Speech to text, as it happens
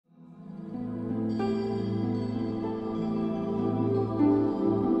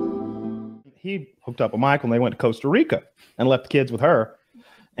he hooked up with Michael, and they went to Costa Rica and left the kids with her.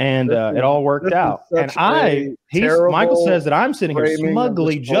 And it all worked out. And Michael says that I'm sitting here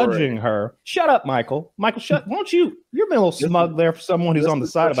smugly judging her. Shut up, Michael. Michael, won't you? You're being a little smug there for someone who's on the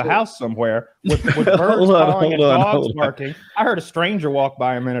side of a house somewhere with birds calling and dogs barking. I heard a stranger walk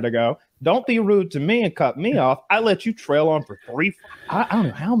by a minute ago. Don't be rude to me and cut me off. I let you trail on for I don't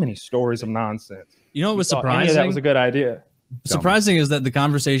know how many stories of nonsense. You know what was surprising? That was a good idea. Surprising is that the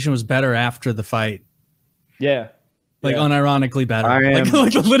conversation was better after the fight. Yeah. Like unironically better.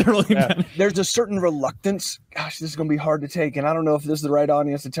 Like literally better. There's a certain reluctance. Gosh, this is going to be hard to take. And I don't know if this is the right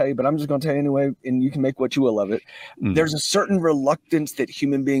audience to tell you, but I'm just going to tell you anyway, and you can make what you will of it. There's a certain reluctance that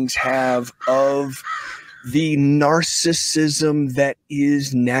human beings have of the narcissism that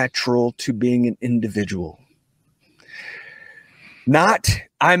is natural to being an individual. Not,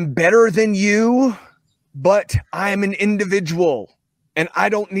 I'm better than you, but I'm an individual, and I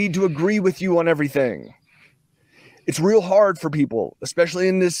don't need to agree with you on everything. It's real hard for people, especially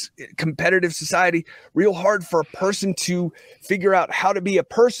in this competitive society, real hard for a person to figure out how to be a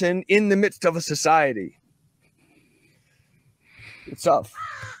person in the midst of a society. It's tough.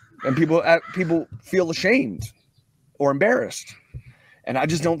 And people feel ashamed or embarrassed. And I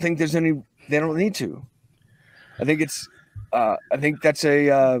just don't think they don't need to. I think that's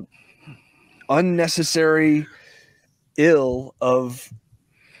a unnecessary ill of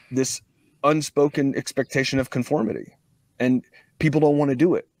this unspoken expectation of conformity, and people don't want to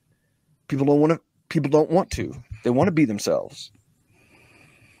do it. People don't want to. They want to be themselves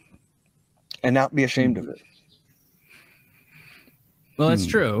and not be ashamed of it. Well, that's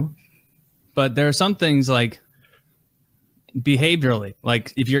true, but there are some things like behaviorally,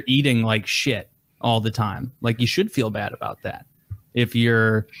 like if you're eating like shit all the time, like you should feel bad about that. If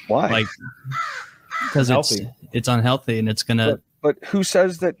you're like, because it's unhealthy and it's gonna. But who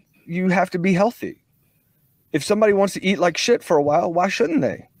says that you have to be healthy? If somebody wants to eat like shit for a while, why shouldn't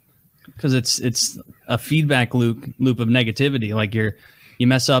they? Because it's a feedback loop of negativity. Like you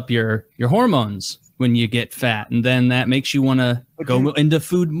mess up your hormones when you get fat, and then that makes you want to go into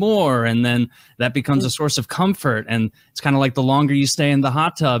food more, and then that becomes a source of comfort. And it's kind of like the longer you stay in the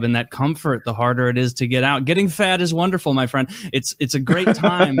hot tub and that comfort, the harder it is to get out. Getting fat is wonderful, my friend. It's a great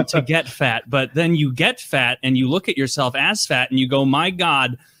time to get fat, but then you get fat and you look at yourself as fat and you go, my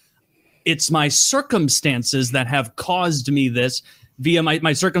God, it's my circumstances that have caused me this via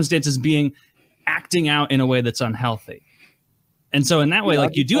my circumstances acting out in a way that's unhealthy. And so in that way,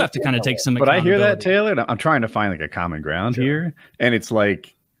 like you do have to kind of take some accountability. But I hear that, Taylor, and I'm trying to find like a common ground here. And it's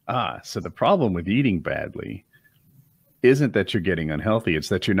like, so the problem with eating badly isn't that you're getting unhealthy. It's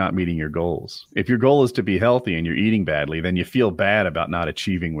that you're not meeting your goals. If your goal is to be healthy and you're eating badly, then you feel bad about not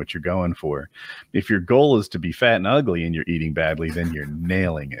achieving what you're going for. If your goal is to be fat and ugly and you're eating badly, then you're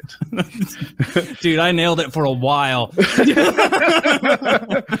nailing it. Dude, I nailed it for a while.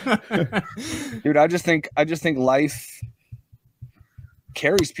 Dude, I just think life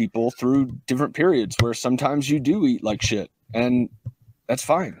carries people through different periods where sometimes you do eat like shit, and that's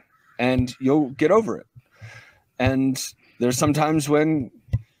fine. And you'll get over it. And there's sometimes when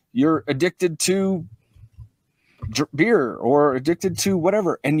you're addicted to beer or addicted to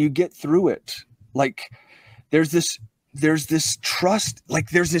whatever, and you get through it. Like there's this trust,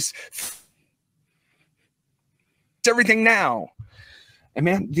 like there's this it's everything now. And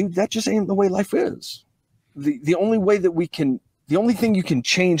man, dude, that just ain't the way life is. The only way that the only thing you can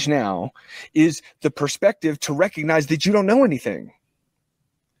change now is the perspective to recognize that you don't know anything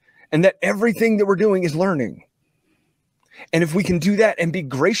and that everything that we're doing is learning. And if we can do that and be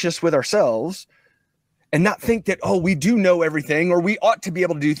gracious with ourselves and not think that, oh, we do know everything or we ought to be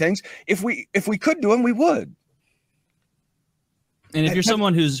able to do things. If we could do them, we would. And if you're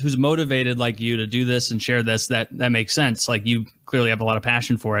someone who's motivated like you to do this and share this, that makes sense. Like you clearly have a lot of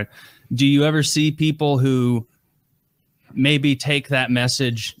passion for it. Do you ever see people who maybe take that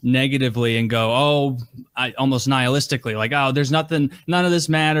message negatively and go, oh, almost nihilistically, like, oh, there's nothing, none of this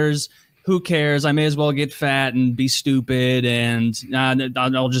matters. Who cares? I may as well get fat and be stupid, and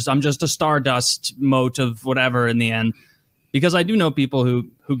I'm just a stardust mote of whatever in the end. Because I do know people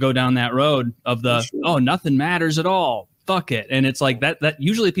who go down that road of the, oh, nothing matters at all. Fuck it. And it's like that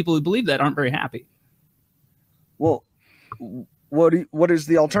usually people who believe that aren't very happy. Well, what is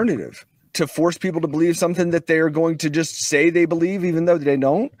the alternative? To force people to believe something that they are going to just say they believe, even though they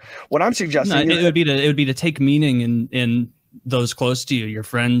don't? What I'm suggesting it would be to take meaning in those close to you, your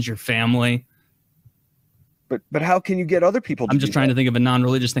friends, your family. But how can you get other people to I'm just trying to think of a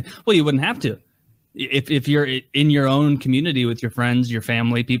non-religious thing. Well, you wouldn't have to. If you're in your own community with your friends, your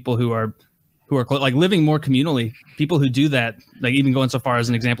family, people who are who are like living more communally. People who do that, like even going so far as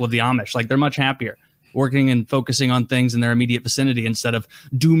an example of the Amish, like they're much happier working and focusing on things in their immediate vicinity instead of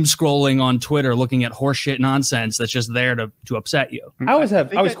doom scrolling on Twitter, looking at horseshit nonsense that's just there to upset you. I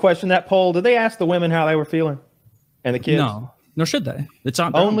always question that poll. Did they ask the women how they were feeling and the kids? No, nor should they. It's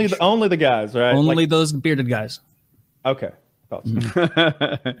not only the guys, right? Only those bearded guys. Okay.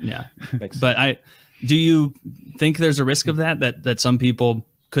 Yeah. But do you think there's a risk of that some people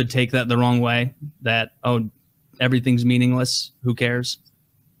could take that the wrong way, that, oh, everything's meaningless, who cares?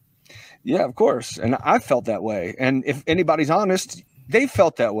 Yeah, of course. And I felt that way. And if anybody's honest, they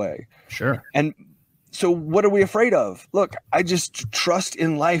felt that way. Sure. And so what are we afraid of? Look, I just trust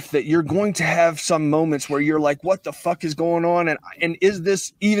in life that you're going to have some moments where you're like, what the fuck is going on? And is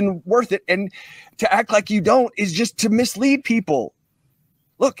this even worth it? And to act like you don't is just to mislead people.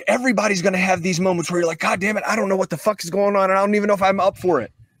 Look, everybody's going to have these moments where you're like, God damn it, I don't know what the fuck is going on. And I don't even know if I'm up for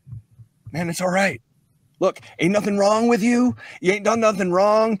it. Man, it's all right. Look, ain't nothing wrong with you. You ain't done nothing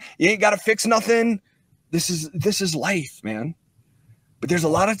wrong. You ain't got to fix nothing. This is life, man. But there's a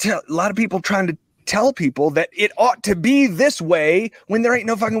lot of people trying to tell people that it ought to be this way when there ain't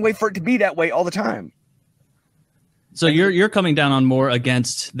no fucking way for it to be that way all the time. So you're coming down on more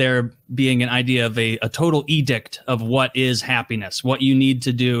against there being an idea of a total edict of what is happiness, what you need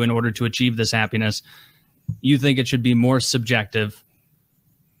to do in order to achieve this happiness. You think it should be more subjective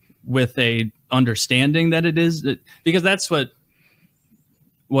with a understanding that it is, because that's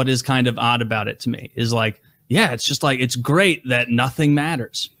what is kind of odd about it to me is like, yeah, it's just like, it's great that nothing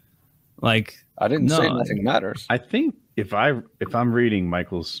matters. Like, I didn't say nothing matters. I think if I'm reading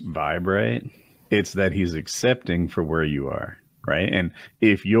Michael's vibe right, it's that he's accepting for where you are, right? And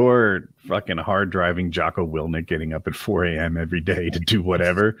if you're fucking hard driving Jocko Willink getting up at 4 a.m. every day to do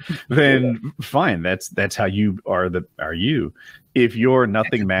whatever, then fine. That's how you are you. If you're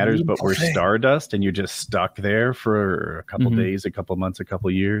nothing matters, but we're stardust and you're just stuck there for a couple days, a couple months, a couple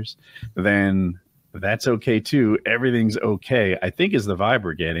years, then that's okay too. Everything's okay. I think is the vibe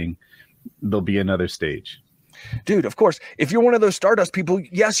we're getting. There'll be another stage. Dude, of course, if you're one of those stardust people,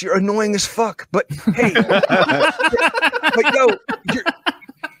 yes, you're annoying as fuck, but hey, but yo,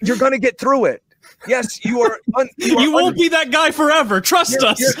 you're going to get through it. Yes, you are. You won't be that guy forever. Trust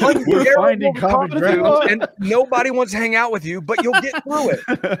us. We're finding common ground. And nobody wants to hang out with you, but you'll get through it.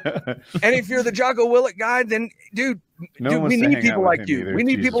 And if you're the Jocko Willink guy, then dude, we need people like you. We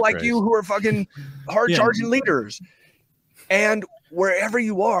need people like you who are fucking hard charging leaders. And wherever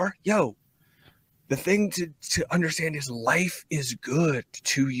you are, yo, the thing to understand is life is good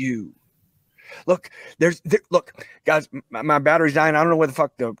to you. Look, look, guys, my battery's dying. I don't know where the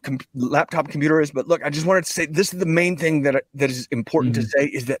fuck the laptop computer is, but look, I just wanted to say this is the main thing that is important to say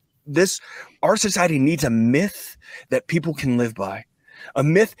is that our society needs a myth that people can live by, a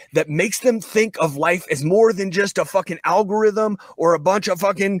myth that makes them think of life as more than just a fucking algorithm or a bunch of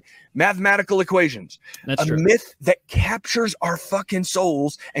fucking mathematical equations. That's true. Myth that captures our fucking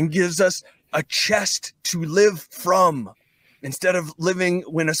souls and gives us a chest to live from, instead of living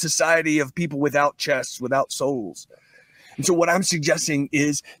in a society of people without chests, without souls. And so what I'm suggesting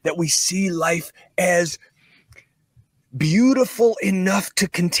is that we see life as beautiful enough to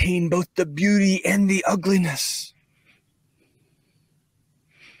contain both the beauty and the ugliness.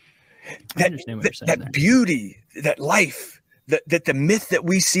 That beauty, that life, that the myth that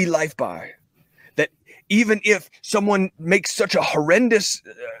we see life by, that even if someone makes such a horrendous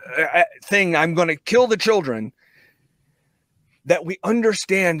thing, I'm going to kill the children, that we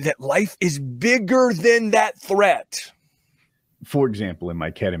understand that life is bigger than that threat. For example, in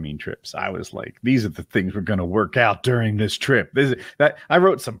my ketamine trips, I was like, these are the things we're going to work out during this trip. I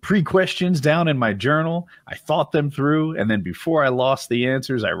wrote some pre-questions down in my journal. I thought them through. And then before I lost the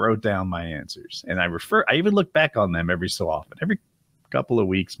answers, I wrote down my answers. And I even look back on them every so often, every couple of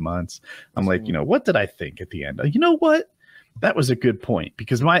weeks, months. I'm like, what did I think at the end? You know what? That was a good point,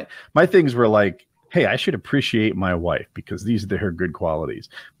 because my things were like, hey, I should appreciate my wife because these are her good qualities.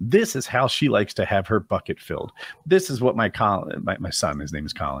 This is how she likes to have her bucket filled. This is what my son, his name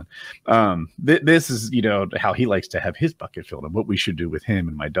is Colin. This is, how he likes to have his bucket filled and what we should do with him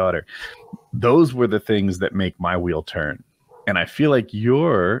and my daughter. Those were the things that make my wheel turn. And I feel like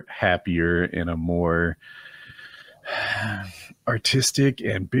you're happier in a more artistic,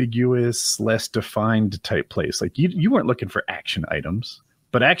 ambiguous, less defined type place. Like you weren't looking for action items.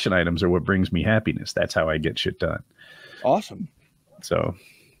 But action items are what brings me happiness. That's how I get shit done. Awesome. So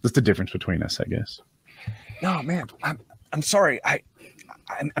that's the difference between us, I guess. No, man, I'm sorry.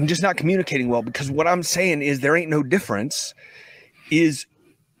 I'm just not communicating well, because what I'm saying is there ain't no difference. Is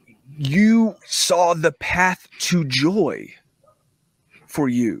you saw the path to joy for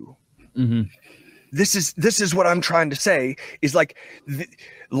you. Mm-hmm. This is what I'm trying to say is like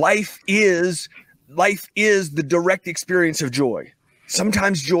life is the direct experience of joy.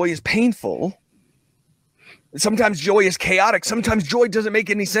 Sometimes joy is painful. Sometimes joy is chaotic. Sometimes joy doesn't make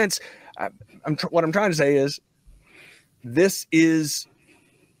any sense. What I'm trying to say is this is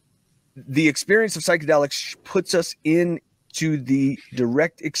the experience of psychedelics puts us into the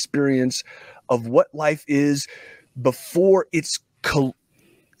direct experience of what life is before it's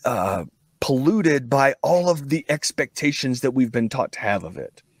polluted by all of the expectations that we've been taught to have of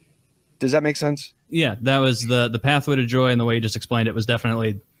it. Does that make sense? Yeah, that was the pathway to joy, and the way you just explained it was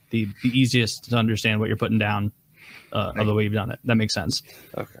definitely the easiest to understand what you're putting down of the way you've done it. That makes sense.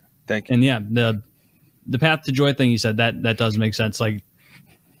 Okay, thank you. And yeah, the path to joy thing you said, that does make sense. Like,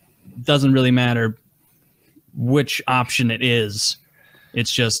 doesn't really matter which option it is.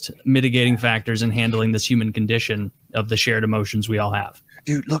 It's just mitigating factors and handling this human condition of the shared emotions we all have.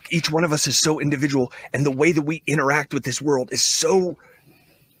 Dude, look, each one of us is so individual, and the way that we interact with this world is so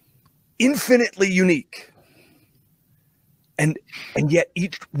infinitely unique. And yet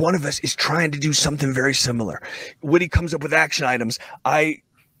each one of us is trying to do something very similar. Woody comes up with action items. I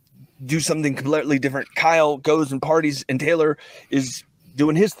do something completely different. Kyle goes and parties, and Taylor is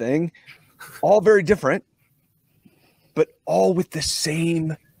doing his thing. All very different, but all with the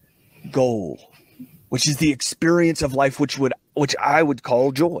same goal, which is the experience of life, which I would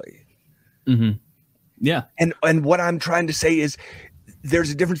call joy. Mm-hmm. Yeah. And what I'm trying to say is there's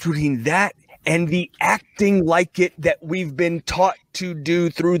a difference between that and the acting like it that we've been taught to do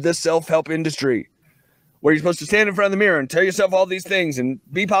through the self-help industry, where you're supposed to stand in front of the mirror and tell yourself all these things and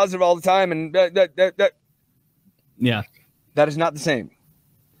be positive all the time. And yeah, that is not the same.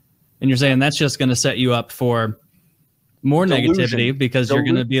 And you're saying that's just going to set you up for more negativity, because you're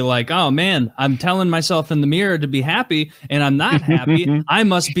going to be like, oh man, I'm telling myself in the mirror to be happy and I'm not happy. I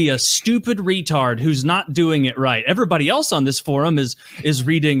must be a stupid retard who's not doing it right. Everybody else on this forum is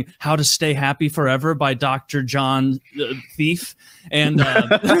reading How to Stay Happy Forever by Dr. John Thief. And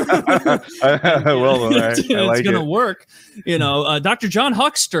it's going to work. You know, Dr. John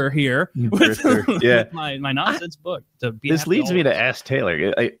Huckster here with my nonsense book. This leads me to ask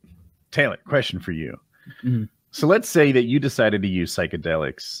Taylor. Taylor, question for you. Mm-hmm. So let's say that you decided to use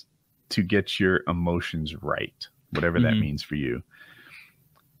psychedelics to get your emotions right, whatever that means for you.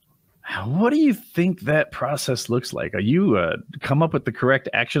 What do you think that process looks like? Are you come up with the correct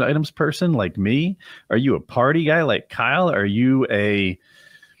action items person like me? Are you a party guy like Kyle? Are you a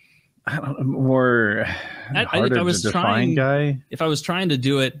more harder to define guy? If I was trying to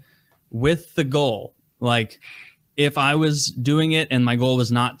do it with the goal, like if I was doing it and my goal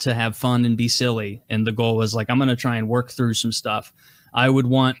was not to have fun and be silly, and the goal was like, I'm going to try and work through some stuff, I would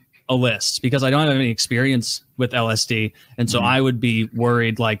want a list, because I don't have any experience with LSD. And so I would be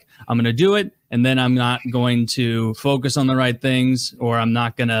worried, like, I'm going to do it and then I'm not going to focus on the right things, or I'm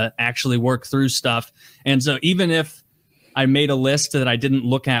not going to actually work through stuff. And so even if I made a list that I didn't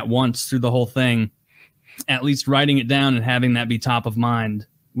look at once through the whole thing, at least writing it down and having that be top of mind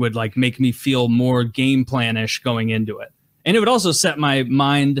would like make me feel more game plan-ish going into it. And it would also set my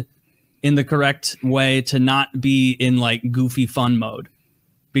mind in the correct way to not be in like goofy fun mode.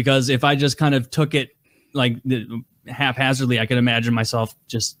 Because if I just kind of took it like haphazardly, I could imagine myself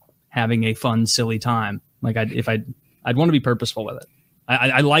just having a fun, silly time. Like I'd want to be purposeful with it.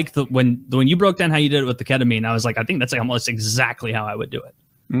 I like when you broke down how you did it with the ketamine, I was like, I think that's like almost exactly how I would do it.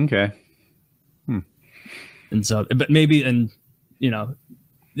 Okay. And so, but maybe, and you know,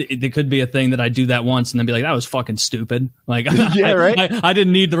 there could be a thing that I do that once and then be like, that was fucking stupid. Like, yeah, right. I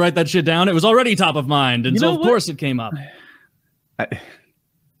didn't need to write that shit down. It was already top of mind. And so of course it came up. It's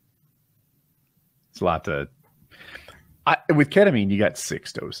a lot to, with ketamine, you got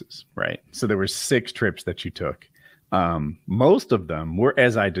 6 doses, right? So there were 6 trips that you took. Most of them were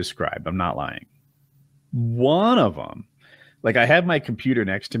as I described. I'm not lying. One of them, like I have my computer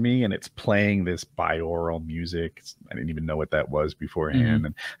next to me and it's playing this binaural music. I didn't even know what that was beforehand.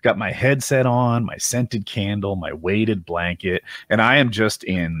 And got my headset on, my scented candle, my weighted blanket, and I am just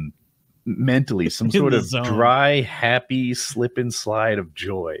in mentally some sort of dry, happy slip and slide of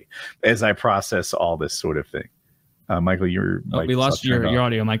joy as I process all this sort of thing. Michael, we lost your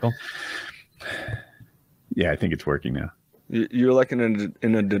audio, Michael. Yeah, I think it's working now. You're like in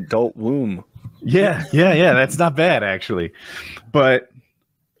an adult womb. Yeah. That's not bad, actually. But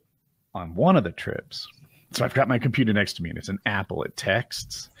on one of the trips, so I've got my computer next to me and it's an Apple. It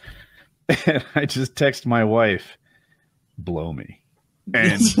texts. And I just text my wife, blow me.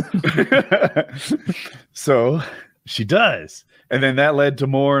 And so She does. And then that led to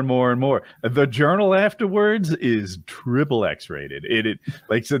more and more and more. The journal afterwards is triple X rated. It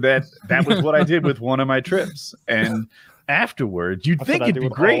like, so that was what I did with one of my trips. And afterwards, you'd think it'd be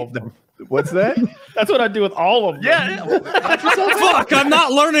great. What's that? That's what I do with all of them. Yeah. Fuck, I'm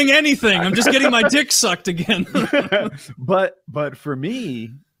not learning anything. I'm just getting my dick sucked again. But for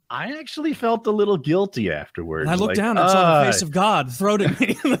me, I actually felt a little guilty afterwards. And I looked down and saw the face of God thrown at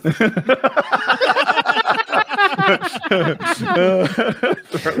me.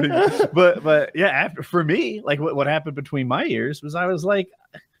 but yeah, for me, like what happened between my ears was I was like,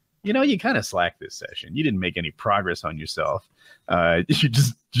 you kind of slacked this session. You didn't make any progress on yourself. You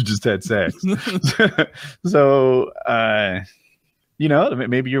just had sex. So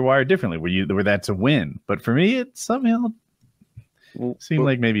maybe you're wired differently where that's a win. But for me, it somehow seemed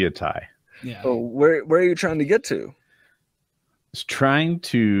like maybe a tie. Yeah. So where are you trying to get to? It's trying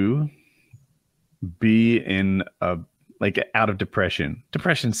to be in out of depression.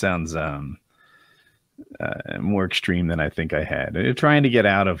 Depression sounds more extreme than I think I had. Trying to get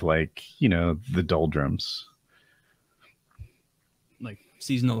out of the doldrums. Like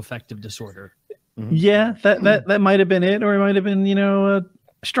seasonal affective disorder. Mm-hmm. Yeah, that might have been it, or it might have been, a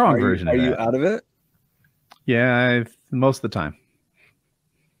strong version of that. Are you out of it? Yeah, most of the time.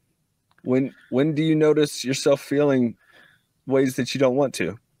 When do you notice yourself feeling ways that you don't want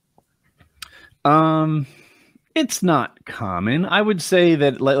to? It's not common. I would say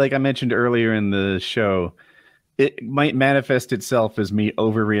that, like I mentioned earlier in the show, it might manifest itself as me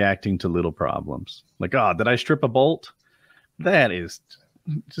overreacting to little problems. Like, did I strip a bolt? That is,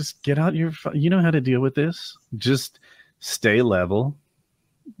 just get out you know how to deal with this. Just stay level,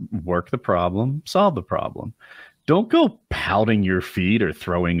 work the problem, solve the problem. Don't go pouting your feet or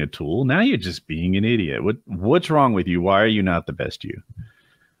throwing a tool. Now you're just being an idiot. What's wrong with you? Why are you not the best you?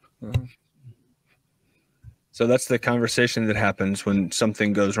 Mm-hmm. So that's the conversation that happens when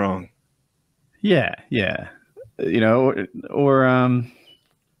something goes wrong. Yeah. Or I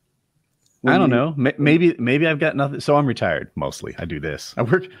don't know. Maybe I've got nothing. So I'm retired mostly. I do this. I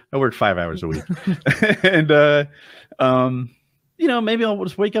work 5 hours a week, and maybe I'll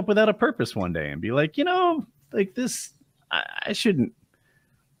just wake up without a purpose one day and be like, like this, I should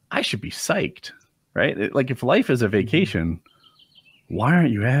be psyched, right? Like if life is a vacation, why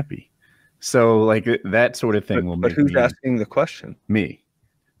aren't you happy? So like that sort of thing will make. But who's asking the question? Me.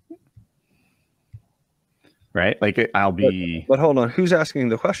 Right? Like I'll be. But hold on, who's asking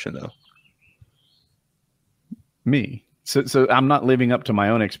the question though? Me. So I'm not living up to my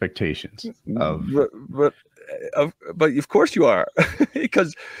own expectations of. But of course you are,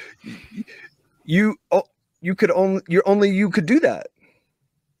 because you could do that.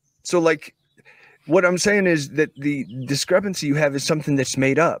 So like, what I'm saying is that the discrepancy you have is something that's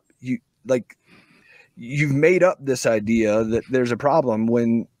made up. You've made up this idea that there's a problem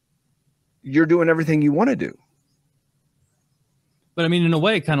when you're doing everything you want to do. But I mean, in a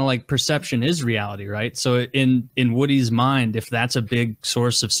way, kind of like perception is reality, right? So in Woody's mind, if that's a big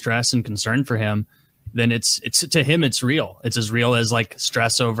source of stress and concern for him, then it's to him, it's real. It's as real as like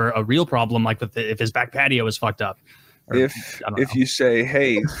stress over a real problem, like if his back patio is fucked up. Or, if you say,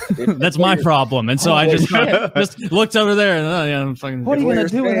 hey, that's my problem, and so I just looked over there and I'm fucking. What are you gonna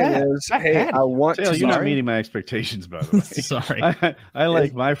do with that? Hey, I want to. You're not meeting my expectations, by the way. Sorry, I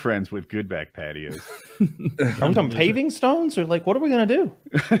like my friends with good back patios. I'm talking paving stones, or like, what are we gonna do?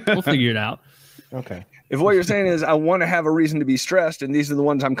 We'll figure it out. Okay. If what you're saying is I want to have a reason to be stressed, and these are the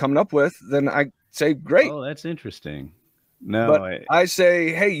ones I'm coming up with, then I say great. Oh, that's interesting. No, but I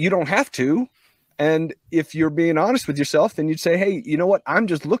say, hey, you don't have to. And if you're being honest with yourself, then you'd say, hey, you know what? I'm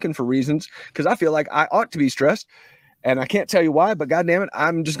just looking for reasons because I feel like I ought to be stressed and I can't tell you why, but God damn it,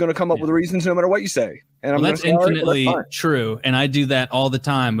 I'm just going to come up with reasons no matter what you say. And that's infinitely true. And I do that all the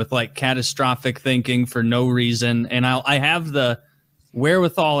time with like catastrophic thinking for no reason. And I have the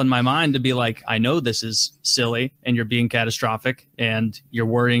wherewithal in my mind to be like, I know this is silly and you're being catastrophic and you're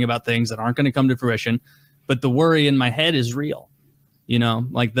worrying about things that aren't going to come to fruition. But the worry in my head is real.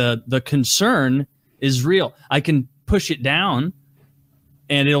 Like the concern is real. I can push it down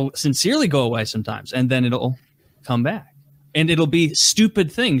and it'll sincerely go away sometimes. And then it'll come back and it'll be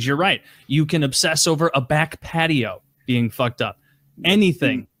stupid things. You're right. You can obsess over a back patio being fucked up.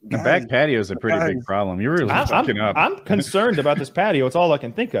 Anything. The back patio is a pretty big problem. You're really fucking up. I'm concerned about this patio. It's all I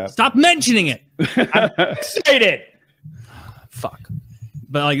can think of. Stop mentioning it. I'm excited. Fuck.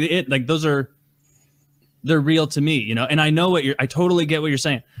 But they're real to me, and I know I totally get what you're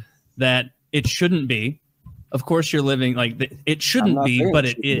saying, that it shouldn't be. Of course you're living like it shouldn't be, but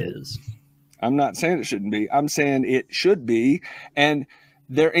it is. I'm not saying it shouldn't be. I'm saying it should be. And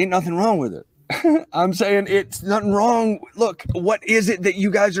there ain't nothing wrong with it. I'm saying it's nothing wrong. Look, what is it that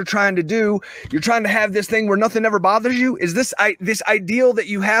you guys are trying to do? You're trying to have this thing where nothing ever bothers you. Is this this ideal that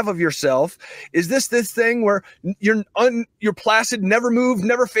you have of yourself? Is this thing where you're placid, never moved,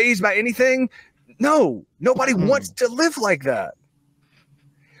 never fazed by anything? No, nobody wants to live like that.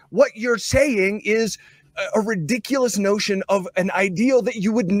 What you're saying is a ridiculous notion of an ideal that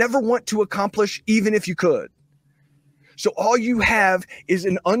you would never want to accomplish, even if you could. So all you have is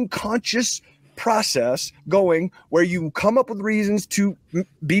an unconscious process going where you come up with reasons to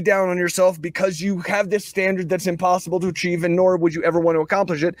be down on yourself because you have this standard that's impossible to achieve, and nor would you ever want to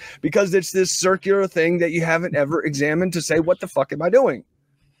accomplish it because it's this circular thing that you haven't ever examined to say, what the fuck am I doing?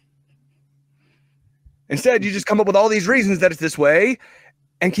 Instead, you just come up with all these reasons that it's this way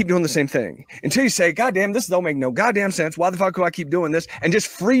and keep doing the same thing until you say, God damn, this don't make no goddamn sense. Why the fuck do I keep doing this? And just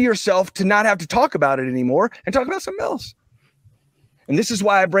free yourself to not have to talk about it anymore and talk about something else. And this is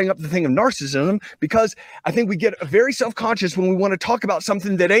why I bring up the thing of narcissism, because I think we get very self-conscious when we want to talk about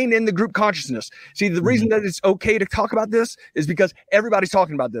something that ain't in the group consciousness. See, the reason that it's okay to talk about this is because everybody's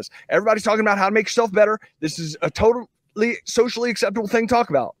talking about this. Everybody's talking about how to make yourself better. This is a totally socially acceptable thing to talk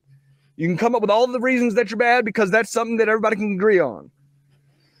about. You can come up with all of the reasons that you're bad because that's something that everybody can agree on.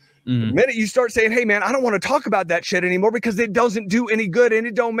 The minute you start saying, hey man, I don't want to talk about that shit anymore because it doesn't do any good and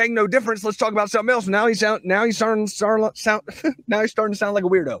it don't make no difference. Let's talk about something else. Now he's starting to sound like a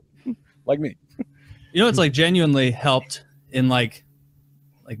weirdo, like me. You know, it's like genuinely helped in like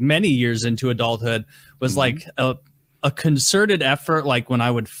many years into adulthood was like a concerted effort. Like when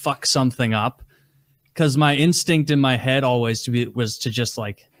I would fuck something up, because my instinct in my head always was to just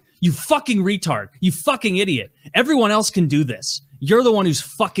like, you fucking retard, you fucking idiot. Everyone else can do this. You're the one who's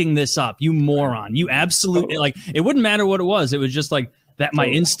fucking this up, you moron. You absolutely, like, it wouldn't matter what it was. It was just like that. My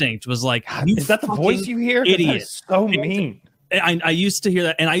instinct was like, is that the voice you hear? Idiot. So mean. I used to hear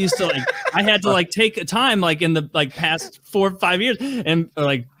that. And I used to like, I had to like take a time like in the like past 4 or 5 years and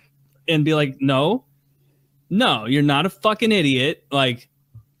like, and be like, no, you're not a fucking idiot. Like,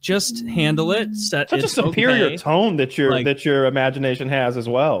 just handle it. Such a superior tone that your imagination has as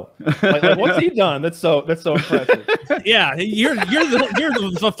well. Like, what's he done? That's so impressive. Yeah, you're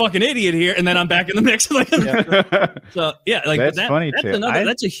the fucking idiot here, and then I'm back in the mix. Like, so yeah, like that's funny too.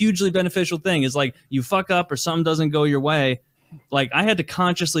 That's a hugely beneficial thing. Is like you fuck up or something doesn't go your way. Like I had to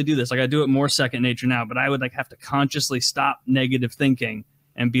consciously do this. Like I do it more second nature now, but I would like have to consciously stop negative thinking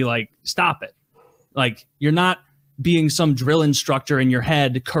and be like, stop it. Like you're not being some drill instructor in your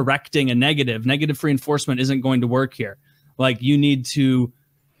head correcting a negative reinforcement isn't going to work here. Like you need to,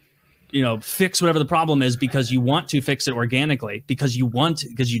 you know, fix whatever the problem is because you want to fix it organically, because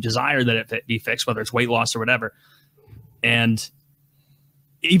you desire that it be fixed, whether it's weight loss or whatever. And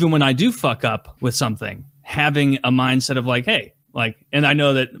even when I do fuck up with something, having a mindset of like, hey, like, and I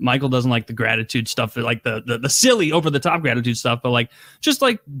know that Michael doesn't like the gratitude stuff, like the silly over the top gratitude stuff, but like, just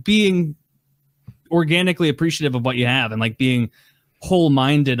like being organically appreciative of what you have and like being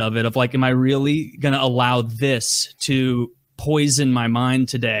whole-minded of it, of like, am I really going to allow this to poison my mind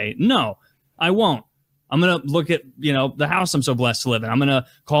today? No, I won't. I'm going to look at, you know, the house I'm so blessed to live in. I'm going to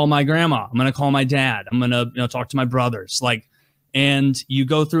call my grandma. I'm going to call my dad. I'm going to, you know, talk to my brothers. Like, and you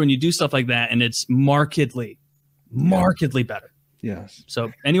go through and you do stuff like that and it's markedly better. Yes.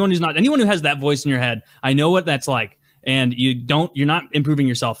 So anyone who has that voice in your head, I know what that's like. And you're not improving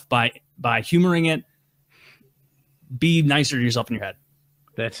yourself by humoring it. Be nicer to yourself in your head.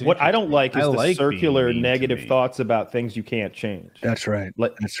 That's what I don't like is the circular negative thoughts about things you can't change. That's right.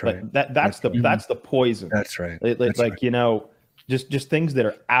 That's right. That's the poison. That's right. You know, just things that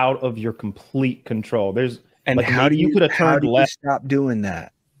are out of your complete control. And like, how do you stop doing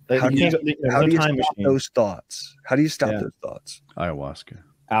that? How do you stop those thoughts? How do you stop those thoughts? Ayahuasca.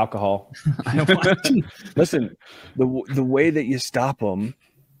 Alcohol. Listen, the way that you stop them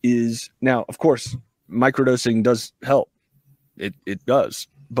is, now, of course, microdosing does help. It does,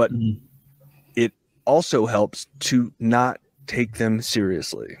 but it also helps to not take them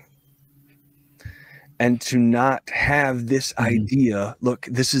seriously and to not have this idea. Look,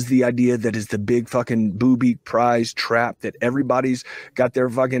 this is the idea that is the big fucking booby prize trap that everybody's got their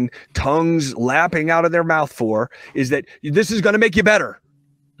fucking tongues lapping out of their mouth for, is that this is going to make you better.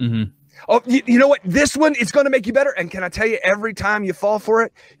 Oh, you know what? This one, it's going to make you better. And can I tell you, every time you fall for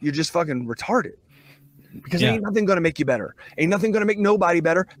it, you're just fucking retarded. Because ain't nothing going to make you better. Ain't nothing going to make nobody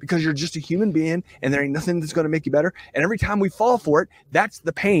better, because you're just a human being and there ain't nothing that's going to make you better. And every time we fall for it, that's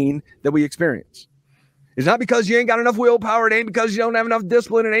the pain that we experience. It's not because you ain't got enough willpower. It ain't because you don't have enough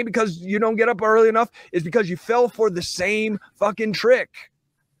discipline. It ain't because you don't get up early enough. It's because you fell for the same fucking trick.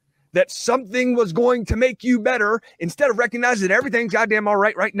 that something was going to make you better instead of recognizing that everything's goddamn all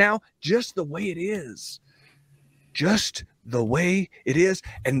right now, just the way it is. Just the way it is.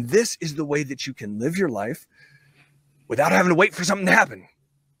 And this is the way that you can live your life without having to wait for something to happen.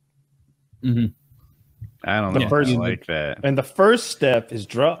 Mm-hmm. I don't know. I like that. And the first step is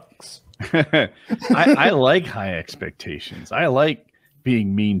drugs. I like high expectations. I like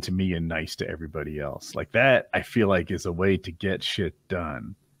being mean to me and nice to everybody else. Like that, I feel like is a way to get shit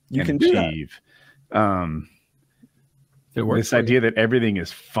done. You can achieve. This idea that everything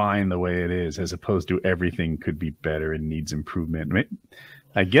is fine the way it is, as opposed to everything could be better and needs improvement. I mean,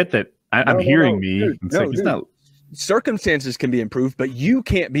 I get that. I'm hearing me. Dude, it's not. Circumstances can be improved, but you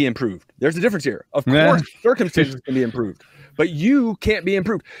can't be improved. There's a difference here. Of course, circumstances can be improved, but you can't be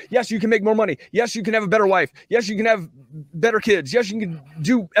improved. Yes, you can make more money. Yes, you can have a better wife. Yes, you can have better kids. Yes, you can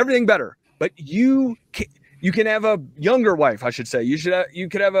do everything better, but you can have a younger wife, I should say. You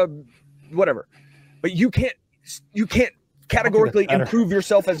could have a whatever, but you can't categorically improve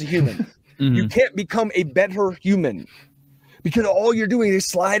yourself as a human. Mm-hmm. You can't become a better human because all you're doing is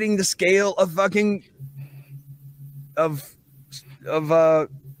sliding the scale of fucking of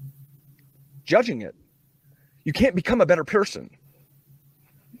judging it. You can't become a better person.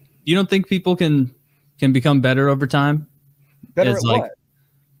 You don't think people can become better over time? Better at what?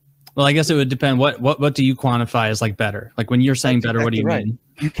 Well, I guess it would depend. What do you quantify as like better? Like when you're saying better, what do you mean?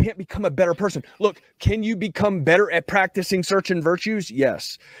 You can't become a better person. Look, can you become better at practicing certain virtues?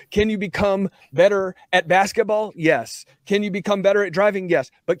 Yes. Can you become better at basketball? Yes. Can you become better at driving?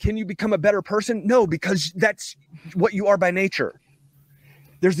 Yes. But can you become a better person? No, because that's what you are by nature.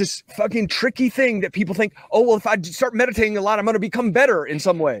 There's this fucking tricky thing that people think, oh, well, if I start meditating a lot, I'm going to become better in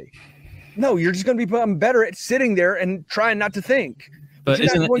some way. No, you're just going to become better at sitting there and trying not to think. But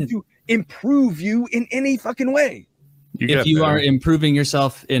it's not going to improve you in any fucking way. If you are improving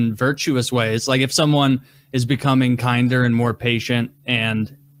yourself in virtuous ways, like if someone is becoming kinder and more patient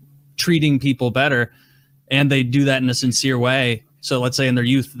and treating people better, and they do that in a sincere way. So let's say in their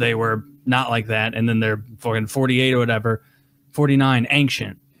youth, they were not like that. And then they're fucking 48 or whatever, 49,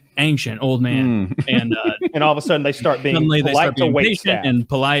 ancient old man. And and all of a sudden they start being polite to patient and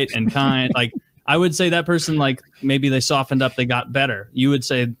polite and kind. Like I would say that person, like maybe they softened up, they got better. You would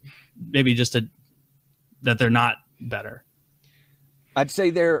say maybe just that they're not better. I'd say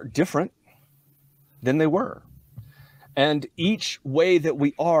they're different than they were. And each way that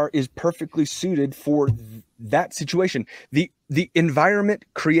we are is perfectly suited for that situation. The environment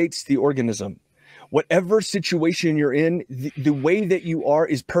creates the organism. Whatever situation you're in, the way that you are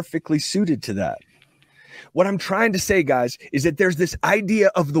is perfectly suited to that. What I'm trying to say, guys, is that there's this idea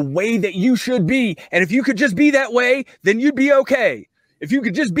of the way that you should be. And if you could just be that way, then you'd be okay. If you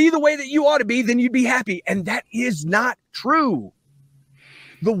could just be the way that you ought to be, then you'd be happy. And that is not true.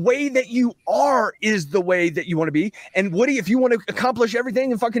 The way that you are is the way that you want to be. And Woody, if you want to accomplish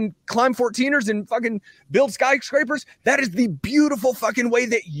everything and fucking climb 14ers and fucking build skyscrapers, that is the beautiful fucking way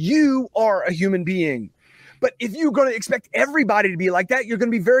that you are a human being. But if you're going to expect everybody to be like that, you're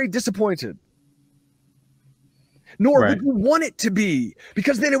going to be very disappointed. Nor would you want it to be,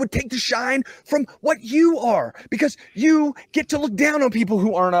 because then it would take the shine from what you are, because you get to look down on people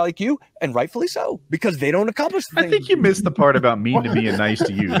who aren't like you, and rightfully so, because they don't accomplish the thing. I think you missed the part about mean to me and nice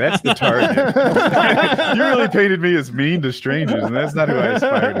to you. That's the target. You really painted me as mean to strangers, and that's not who I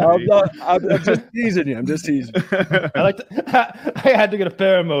aspire to be. I'm just teasing you. I'm just teasing. I had to get a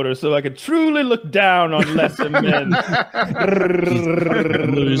paramotor so I could truly look down on lesser men.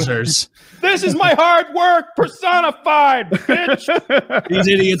 Losers. This is my hard work personified, bitch. These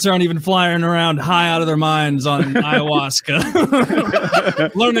idiots aren't even flying around high out of their minds on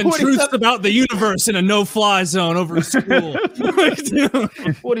ayahuasca, learning truths about the universe in a no-fly zone over at school.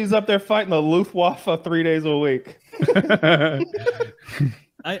 Woody's up there fighting the Luftwaffe 3 days a week.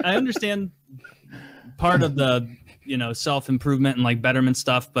 I understand part of the self-improvement and like betterment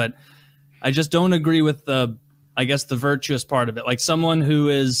stuff, but I just don't agree with the virtuous part of it. Like someone who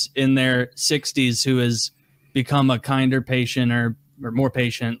is in their 60s who has become a kinder patient or more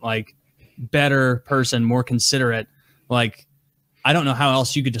patient, like better person, more considerate. Like, I don't know how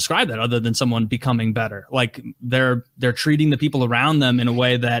else you could describe that other than someone becoming better. Like they're treating the people around them in a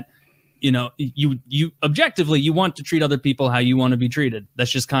way that, you objectively, you want to treat other people how you want to be treated.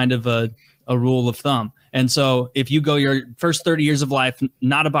 That's just kind of a rule of thumb. And so if you go your first 30 years of life,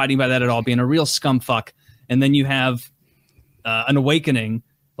 not abiding by that at all, being a real scumfuck, and then you have an awakening,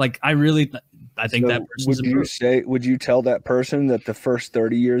 like I think that person. Would you tell that person that the first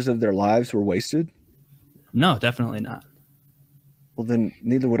 30 years of their lives were wasted? No, definitely not. Well, then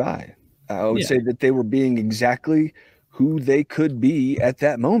neither would I. I would say that they were being exactly who they could be at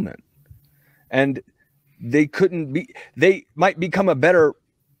that moment. And they might become a better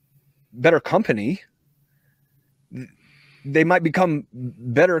company. They might become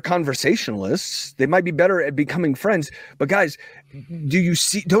better conversationalists. They might be better at becoming friends. But guys,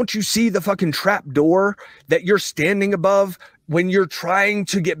 don't you see the fucking trap door that you're standing above when you're trying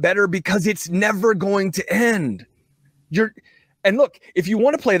to get better? Because it's never going to end. And look, if you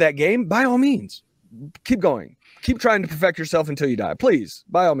want to play that game, by all means, keep going. Keep trying to perfect yourself until you die. Please,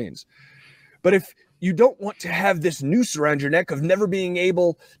 by all means. But if you don't want to have this noose around your neck of never being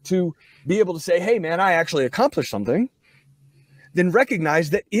able to say, hey, man, I actually accomplished something, then recognize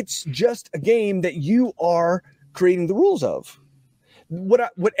that it's just a game that you are creating the rules of.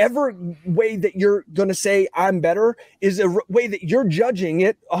 Whatever way that you're going to say I'm better is a way that you're judging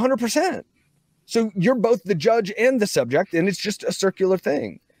it 100%. So you're both the judge and the subject, and it's just a circular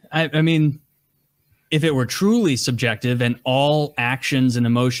thing. I mean, if it were truly subjective and all actions and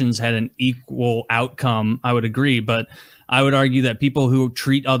emotions had an equal outcome, I would agree. But I would argue that people who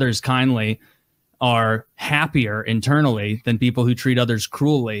treat others kindly are happier internally than people who treat others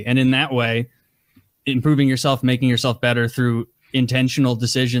cruelly. And in that way, improving yourself, making yourself better through intentional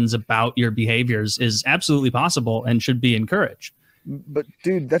decisions about your behaviors is absolutely possible and should be encouraged. But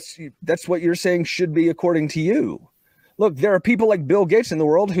dude, that's what you're saying should be according to you. Look, there are people like Bill Gates in the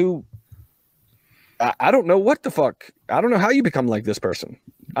world who I don't know what the fuck. I don't know how you become like this person.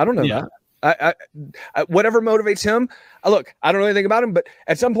 I don't know that. I whatever motivates him. Look, I don't know anything about him, but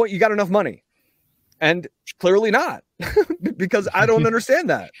at some point you got enough money. And clearly not, because I don't understand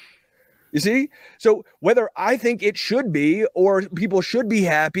that. You see? So whether I think it should be, or people should be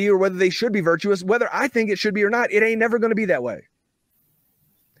happy, or whether they should be virtuous, whether I think it should be or not, it ain't never going to be that way.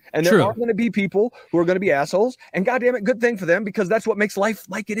 And there are going to be people who are going to be assholes, and goddamn it, good thing for them, because that's what makes life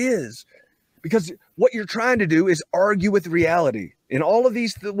like it is. Because what you're trying to do is argue with reality. In all of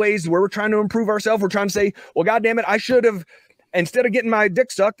these ways where we're trying to improve ourselves, we're trying to say, well, goddamn it, I should have, instead of getting my dick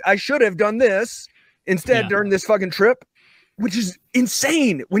sucked, I should have done this instead during this fucking trip, which is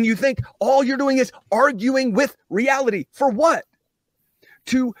insane when you think all you're doing is arguing with reality. For what?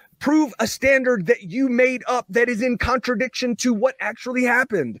 To prove a standard that you made up that is in contradiction to what actually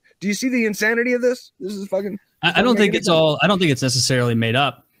happened. Do you see the insanity of this? This is fucking. I don't think it's necessarily made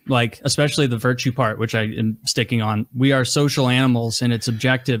up. Like, especially the virtue part, which I am sticking on. We are social animals, and it's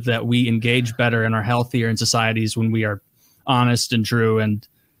objective that we engage better and are healthier in societies when we are honest and true and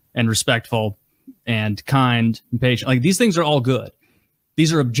respectful and kind and patient. Like, these things are all good.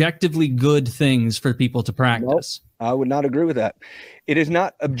 These are objectively good things for people to practice. Nope, I would not agree with that. It is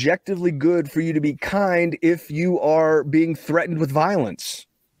not objectively good for you to be kind if you are being threatened with violence.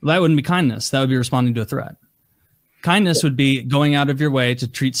 Well, that wouldn't be kindness. That would be responding to a threat. Kindness would be going out of your way to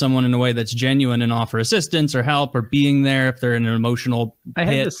treat someone in a way that's genuine and offer assistance or help, or being there if they're in an emotional I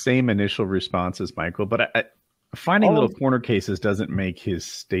had the same initial response as Michael, but finding little corner cases doesn't make his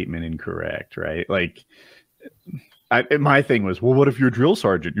statement incorrect, right? Like, my thing was, well, what if you're a drill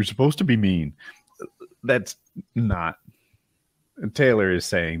sergeant? You're supposed to be mean. That's not. Taylor is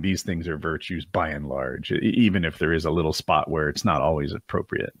saying these things are virtues by and large, even if there is a little spot where it's not always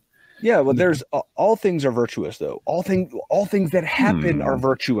appropriate. Yeah, well, there's all things are virtuous, though. All things that happen are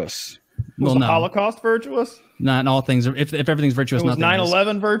virtuous. Was the Holocaust virtuous? Not all things are. If everything's virtuous, was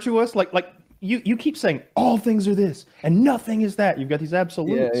 9/11 virtuous? Like you keep saying all things are this and nothing is that. You've got these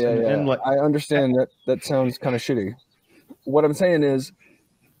absolutes. Yeah. And like, I understand that sounds kind of shitty. What I'm saying is,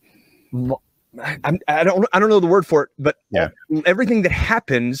 I don't know the word for it, but everything that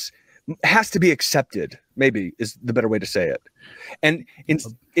happens has to be accepted. Maybe is the better way to say it. And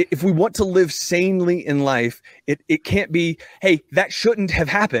if we want to live sanely in life, it can't be, hey, that shouldn't have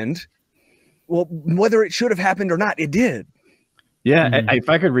happened. Well, whether it should have happened or not, it did. Yeah, if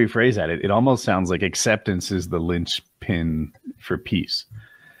I could rephrase that, it almost sounds like acceptance is the linchpin for peace,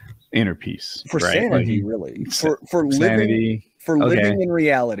 inner peace, for sanity, really, for sanity, living in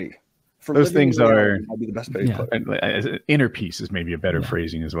reality. Those things are might be the best way to put it. Inner peace is maybe a better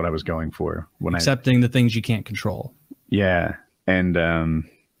phrasing, is what I was going for. When accepting the things you can't control. Yeah, and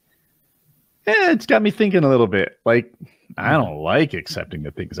it's got me thinking a little bit. Like, I don't like accepting the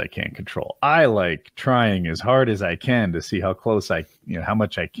things I can't control. I like trying as hard as I can to see how close how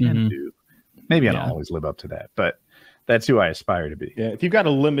much I can do. Maybe I don't always live up to that, but that's who I aspire to be. Yeah, if you've got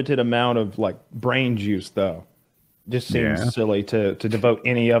a limited amount of like brain juice, though, just seems silly to devote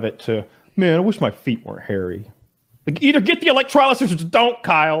any of it to, man, I wish my feet weren't hairy. Like, either get the electrolysis or just don't,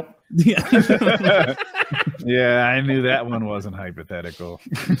 Kyle. Yeah. Yeah, I knew that one wasn't hypothetical.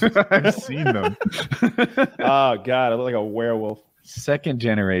 I've seen them. Oh, God, I look like a werewolf. Second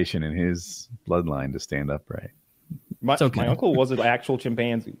generation in his bloodline to stand upright. My okay. uncle was an actual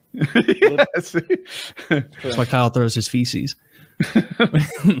chimpanzee. Yes. That's why Kyle throws his feces.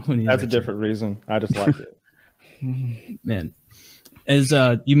 That's a different reason. I just like it. Man, as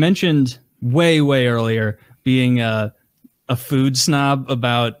you mentioned way earlier, being a food snob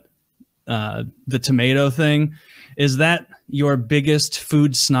about the tomato thing, is that your biggest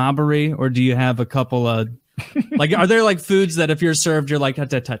food snobbery, or do you have a couple of like, are there like foods that if you're served you're like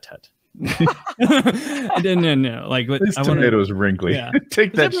hut? No, like what, this tomato's wrinkly. Yeah.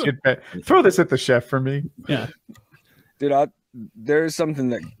 Take that shit back. Throw this at the chef for me. Yeah, dude. There's something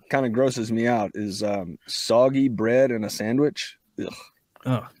that kind of grosses me out is soggy bread in a sandwich. Ugh.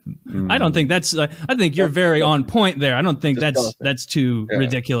 Oh, I don't think that's. I think you're very on point there. I don't think that's too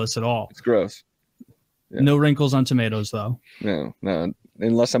ridiculous at all. It's gross. Yeah. No wrinkles on tomatoes, though. No,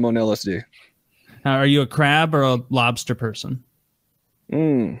 unless I'm on LSD. Are you a crab or a lobster person?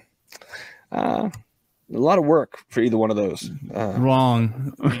 A lot of work for either one of those.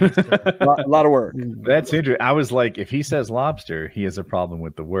 Wrong. A lot of work. That's interesting. I was like, if he says lobster, he has a problem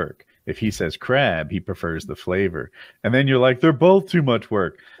with the work. If he says crab, he prefers the flavor. And then you're like, they're both too much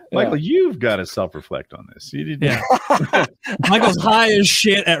work. Michael, you've got to self-reflect on this. You did. Yeah. Michael's high as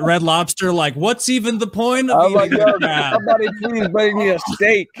shit at Red Lobster. Like, what's even the point of eating crab? Somebody please bring me a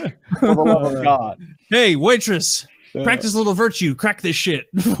steak for the love of God. Hey, waitress. Practice a little virtue. Crack this shit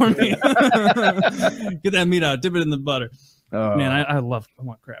for me. Get that meat out. Dip it in the butter. Oh. Man, I want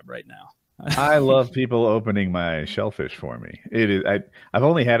crab right now. I love people opening my shellfish for me. It is. I've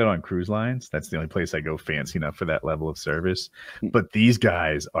only had it on cruise lines. That's the only place I go fancy enough for that level of service. But these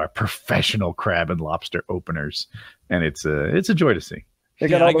guys are professional crab and lobster openers, and it's a joy to see. I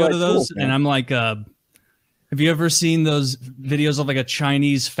go to those, and I'm like, have you ever seen those videos of like a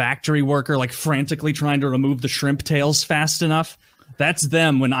Chinese factory worker like frantically trying to remove the shrimp tails fast enough? That's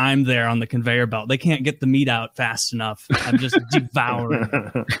them when I'm there on the conveyor belt. They can't get the meat out fast enough. I'm just devouring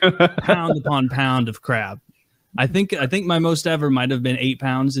pound upon pound of crab. I think my most ever might have been 8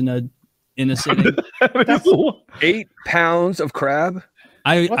 pounds in a sitting. 8 pounds of crab.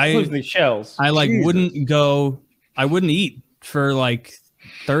 These shells. I like Jesus. I wouldn't eat for like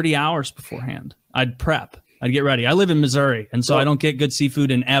 30 hours beforehand. I'd prep. I'd get ready. I live in Missouri, and so I don't get good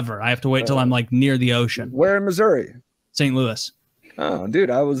seafood in ever. I have to wait till I'm like near the ocean. Where in Missouri? St. Louis. Oh, dude,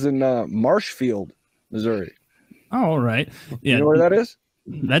 I was in Marshfield, Missouri. Oh, all right. Yeah. You know where that is?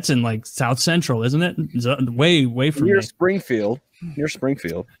 That's in like South Central, isn't it? Way from near Springfield. Near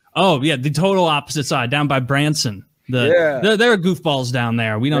Springfield. Oh, yeah, the total opposite side, down by Branson. There are goofballs down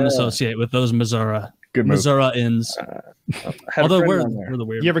there. We don't associate with those Missourians. Although we're the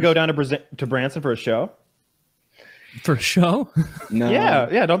weird. You ever go down to Branson for a show? For a show? No.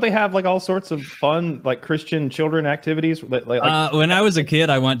 Yeah. Don't they have like all sorts of fun like Christian children activities? Like when I was a kid,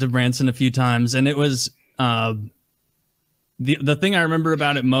 I went to Branson a few times, and it was the thing I remember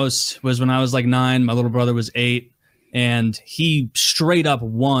about it most was when I was like 9, my little brother was 8, and he straight up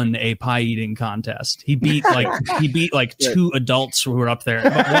won a pie eating contest. He beat like 2 adults who were up there.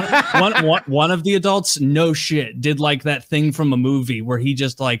 But one of the adults, no shit, did like that thing from a movie where he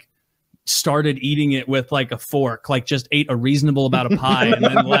just like started eating it with like a fork, like just ate a reasonable amount of pie and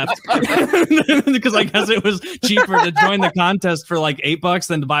then left because I guess it was cheaper to join the contest for like $8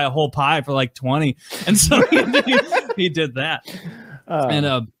 than to buy a whole pie for like 20. And so he did that.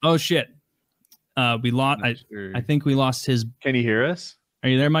 And oh shit, we lost. I think we lost his. Can you hear us? Are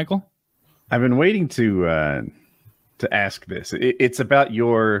you there, Michael? I've been waiting to ask this. It's about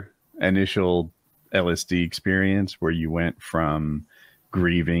your initial LSD experience where you went from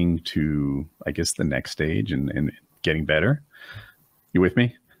grieving to, I guess, the next stage and getting better. You with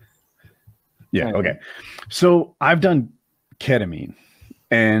me? Yeah. Okay. So I've done ketamine,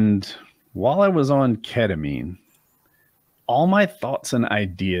 and while I was on ketamine, all my thoughts and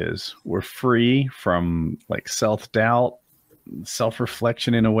ideas were free from like self-doubt,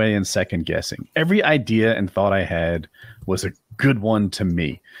 self-reflection in a way, and second guessing. Every idea and thought I had was a good one to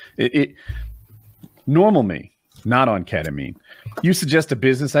me. It normal me, not on ketamine. You suggest a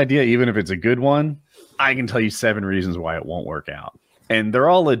business idea, even if it's a good one, I can tell you 7 reasons why it won't work out. And they're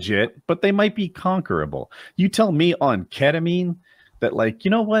all legit, but they might be conquerable. You tell me on ketamine that, like,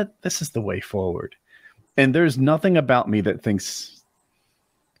 you know what? This is the way forward. And there's nothing about me that thinks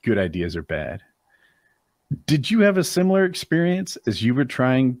good ideas are bad. Did you have a similar experience as you were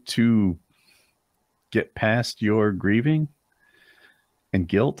trying to get past your grieving and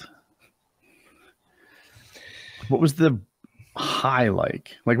guilt? What was the high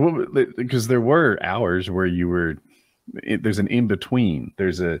like what, because there were hours where you were, there's an in-between.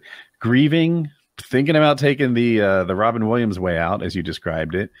 There's a grieving, thinking about taking the Robin Williams way out, as you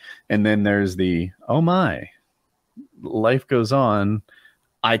described it, and then there's the, oh my, life goes on,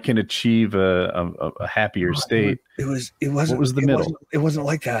 I can achieve a happier state. It wasn't. What was the middle? It wasn't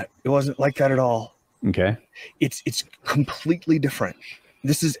like that. It wasn't like that at all. Okay. It's completely different.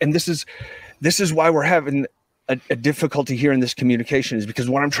 This is why we're having a difficulty here in this communication, is because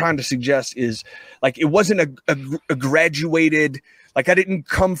what I'm trying to suggest is, like, it wasn't a graduated, like, I didn't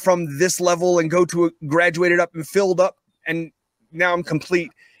come from this level and go to a graduated up and filled up and now I'm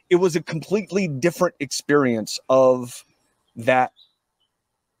complete. It was a completely different experience of that,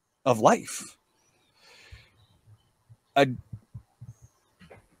 of life. A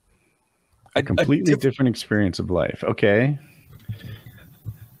completely different experience of life. Okay.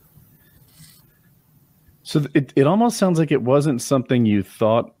 So it almost sounds like it wasn't something you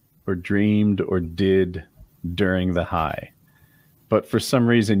thought or dreamed or did during the high, but for some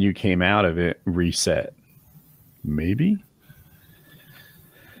reason you came out of it reset. Maybe?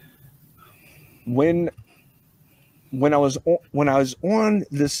 When I was on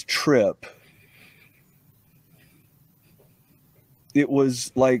this trip, it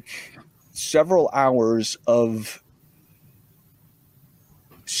was like several hours of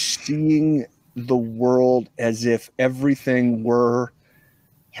seeing the world as if everything were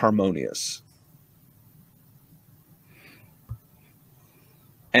harmonious.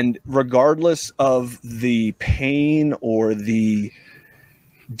 And regardless of the pain or the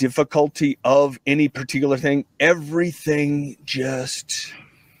difficulty of any particular thing, everything just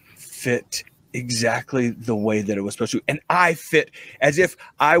fit exactly the way that it was supposed to. And I fit as if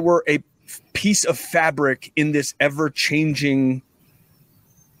I were a piece of fabric in this ever-changing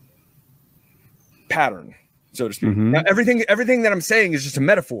pattern, so to speak. Mm-hmm. Now, everything that I'm saying is just a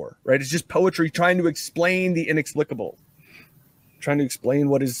metaphor, right? It's just poetry trying to explain the inexplicable, trying to explain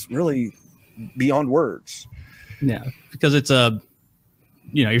what is really beyond words. Yeah, because it's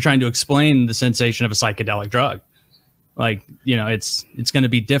you're trying to explain the sensation of a psychedelic drug. Like, it's going to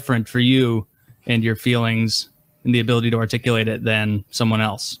be different for you and your feelings and the ability to articulate it than someone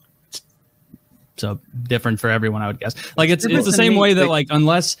else. So different for everyone, I would guess. Like, it's the same way that, like,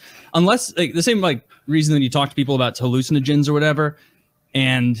 unless like the same, like, reason that you talk to people about hallucinogens or whatever,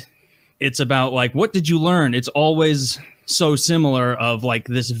 and it's about, like, what did you learn? It's always so similar of, like,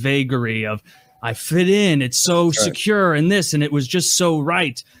 this vagary of, I fit in, it's so secure and this, and it was just so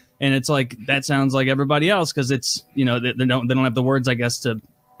right. And it's like, that sounds like everybody else, because it's, they don't have the words, I guess, to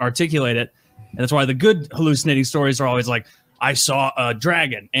articulate it. And that's why the good hallucinating stories are always like, I saw a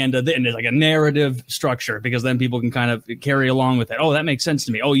dragon, and there's like a narrative structure, because then people can kind of carry along with it. Oh, that makes sense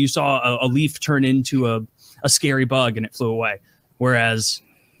to me. Oh, you saw a leaf turn into a scary bug and it flew away. Whereas,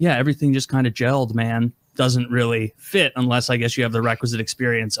 yeah, everything just kind of gelled, man. Doesn't really fit unless, I guess, you have the requisite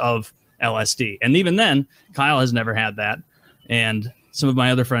experience of LSD. And even then, Kyle has never had that. And some of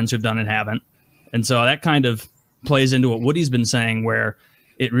my other friends who've done it haven't. And so that kind of plays into what Woody's been saying, where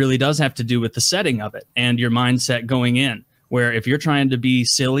it really does have to do with the setting of it and your mindset going in, where if you're trying to be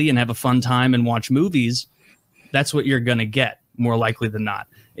silly and have a fun time and watch movies, that's what you're going to get more likely than not.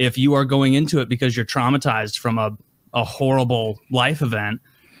 If you are going into it because you're traumatized from a horrible life event,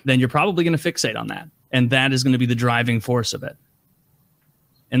 then you're probably going to fixate on that. And that is going to be the driving force of it.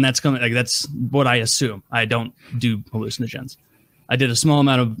 And that's what I assume. I don't do hallucinogens. I did a small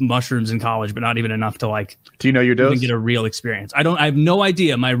amount of mushrooms in college, but not even enough to, like, do you know your dose? Even get a real experience. I have no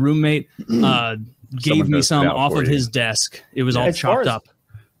idea. My roommate gave me some off of his desk. It was all chopped up.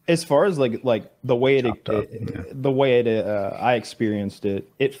 As far as like the way I experienced it,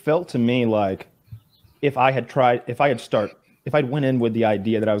 it felt to me like if I went in with the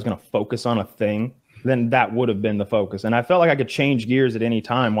idea that I was going to focus on a thing, then that would have been the focus. And I felt like I could change gears at any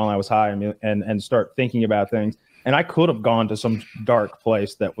time while I was high and start thinking about things. And I could have gone to some dark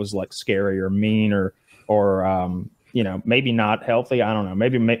place that was, like, scary or mean or maybe not healthy. I don't know.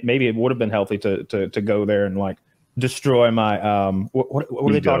 Maybe it would have been healthy to go there and, like, destroy my what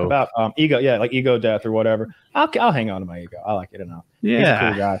do they talk about? Ego, yeah, like ego death or whatever. I'll hang on to my ego. I like it enough. Yeah, he's a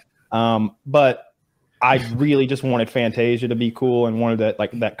cool guy. But I really just wanted Fantasia to be cool and wanted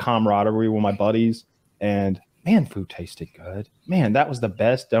that camaraderie with my buddies. And man, food tasted good. Man, that was the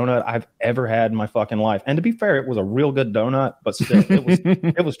best donut I've ever had in my fucking life. And to be fair, it was a real good donut, but still,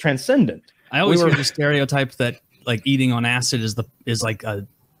 it was transcendent. I always hear the stereotype that, like, eating on acid is like a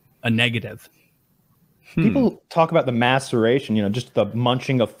negative. People talk about the maceration, just the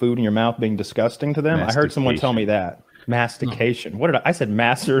munching of food in your mouth being disgusting to them. I heard someone tell me that. Mastication. What did I said?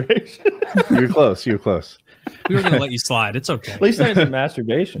 Maceration. You're close. We were going to let you slide. It's okay. At least I said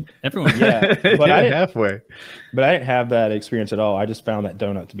masturbation. Everyone. Yeah. But I didn't, halfway. But I didn't have that experience at all. I just found that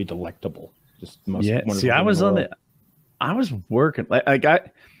donut to be delectable. Just the most wonderful See, I was on it. I was working.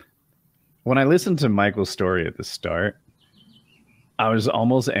 when I listened to Michael's story at the start, I was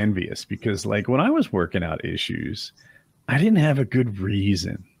almost envious because, like, when I was working out issues, I didn't have a good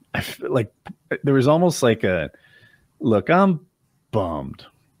reason. I feel like there was almost like a, look, I'm bummed.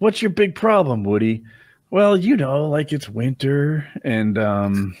 What's your big problem, Woody? Well, you know, like it's winter and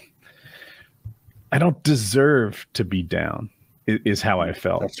I don't deserve to be down is how I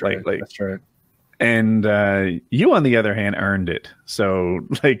felt. That's right. That's right. And you, on the other hand, earned it. So,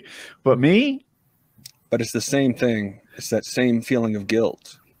 like, but me? But it's the same thing. It's that same feeling of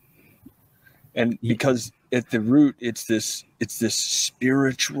guilt. And because at the root, it's this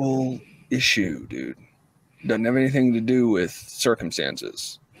spiritual issue, dude. Doesn't have anything to do with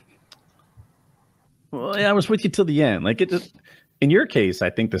circumstances. Well, yeah, I was with you till the end. Like, it just, in your case, I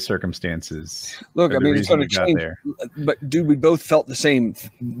think the circumstances. Look, I mean, it's going to change. There. But dude, we both felt the same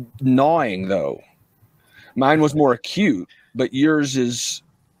gnawing, though. Mine was more acute, but yours is.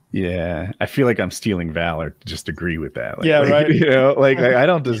 Yeah, I feel like I'm stealing valor to just agree with that. Like, yeah, right. You know, like I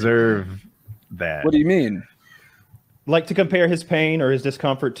don't deserve that. What do you mean? Like to compare his pain or his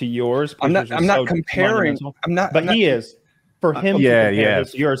discomfort to yours? I'm not comparing. He is. For him, yeah.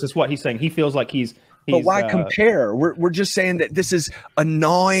 Yours is what he's saying. He feels like he's but why compare? We're just saying that this is a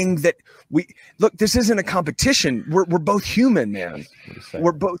gnawing that we look. This isn't a competition. We're both human, man.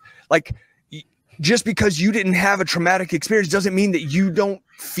 We're both like. Just because you didn't have a traumatic experience doesn't mean that you don't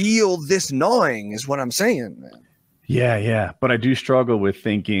feel this gnawing, is what I'm saying, man. Yeah. But I do struggle with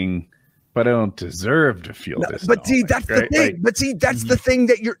thinking, but I don't deserve to feel this. But see, that's the thing. But see, that's the thing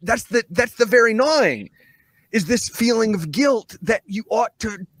that that's the very gnawing, is this feeling of guilt that you ought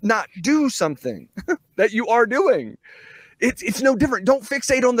to not do something that you are doing. It's no different. Don't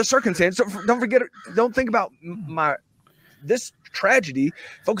fixate on the circumstance. Don't forget. Don't think about this tragedy.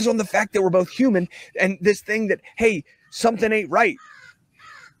 Focus on the fact that we're both human, and this thing that, hey, something ain't right.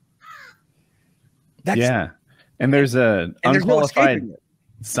 And there's an unqualified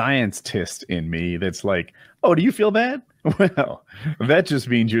scientist in me that's like, oh, do you feel bad? Well, that just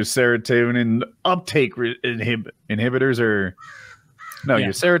means your serotonin uptake inhibitors are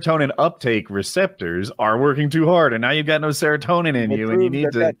your serotonin uptake receptors are working too hard, and now you've got no serotonin in you, and you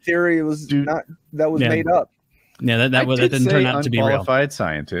need that theory was made up. Yeah, that didn't turn out to be real. Unqualified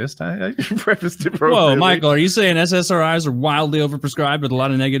scientist. I prefaced it appropriately. Whoa, Michael, are you saying SSRIs are wildly overprescribed with a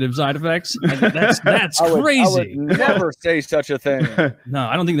lot of negative side effects? That's crazy. I would never say such a thing. No,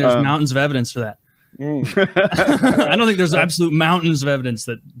 I don't think there's mountains of evidence for that. I don't think there's absolute mountains of evidence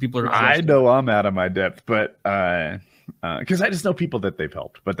that people are. I know I'm out of my depth, but because I just know people that they've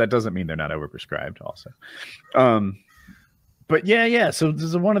helped, but that doesn't mean they're not overprescribed. Also, but yeah. So this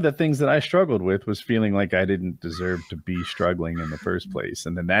is one of the things that I struggled with, was feeling like I didn't deserve to be struggling in the first place,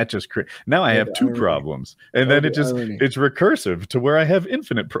 and then that just now I have two problems, and then it's recursive to where I have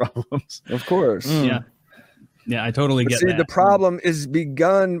infinite problems. Of course, Yeah, I totally get that. The problem is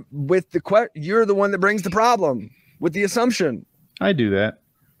begun with the question. You're the one that brings the problem with the assumption. I do that.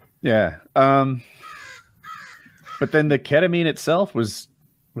 Yeah. But then the ketamine itself was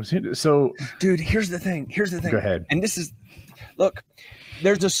so. Dude, here's the thing. Go ahead. And this is, look,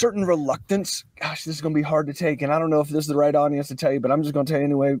 there's a certain reluctance. Gosh, this is going to be hard to take. And I don't know if this is the right audience to tell you, but I'm just going to tell you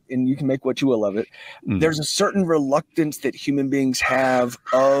anyway, and you can make what you will of it. There's a certain reluctance that human beings have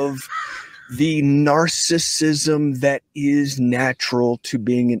of the narcissism that is natural to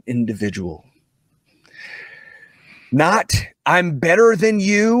being an individual. Not, I'm better than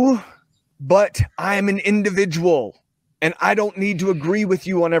you, but I'm an individual and I don't need to agree with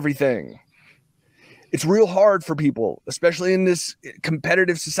you on everything. It's real hard for people, especially in this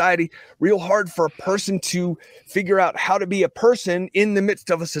competitive society, real hard for a person to figure out how to be a person in the midst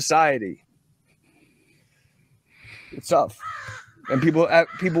of a society. It's tough. And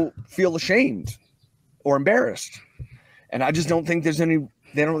people feel ashamed or embarrassed. And I just don't think they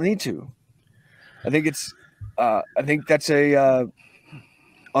don't need to. I think that's a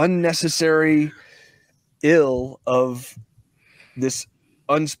unnecessary ill of this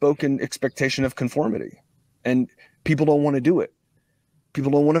unspoken expectation of conformity. And people don't want to do it.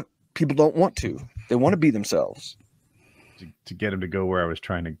 People don't want to. They want to be themselves. To get them to go where I was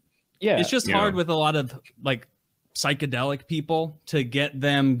trying to. Yeah. It's just hard with a lot of like psychedelic people to get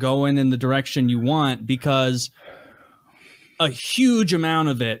them going in the direction you want, because a huge amount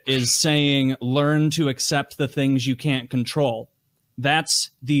of it is saying learn to accept the things you can't control.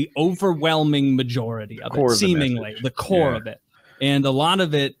 That's the overwhelming majority of it, seemingly the core of it. And a lot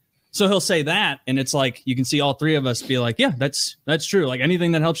of it, so he'll say that, and it's like you can see all three of us be like, yeah, that's true. Like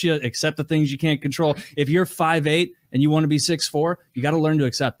anything that helps you accept the things you can't control. If you're 5'8" and you want to be 6'4", you got to learn to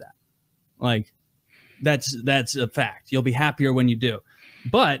accept that. Like that's a fact. You'll be happier when you do.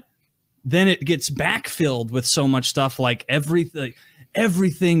 But then it gets backfilled with so much stuff like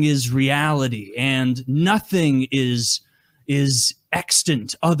everything is reality and nothing is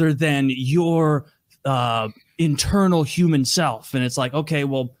extant other than your internal human self. And it's like, okay,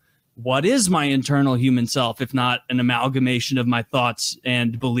 well, what is my internal human self if not an amalgamation of my thoughts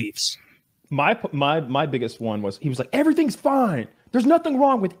and beliefs? My biggest one was, he was like, everything's fine. There's nothing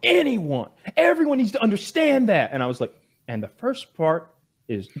wrong with anyone. Everyone needs to understand that. And I was like, and the first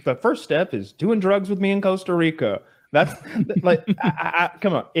step is doing drugs with me in Costa Rica. That's like,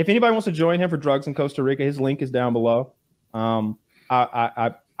 come on. If anybody wants to join him for drugs in Costa Rica, his link is down below.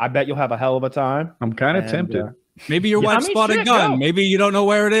 I bet you'll have a hell of a time. I'm kind of tempted. Maybe your wife spotted a gun. No. Maybe you don't know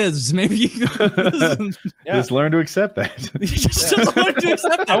where it is. Maybe you just learn to accept that. Just learn to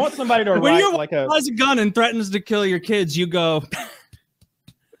accept that. I want somebody to when write your like wife has a gun and threatens to kill your kids, you go,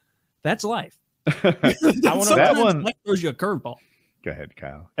 that's life. That one throws you a curveball. Go ahead,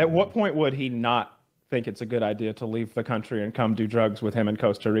 Kyle. At what point would he not think it's a good idea to leave the country and come do drugs with him in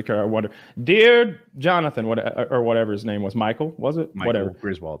Costa Rica? I wonder. Dear Jonathan, or whatever his name was, Michael, was it? Michael whatever.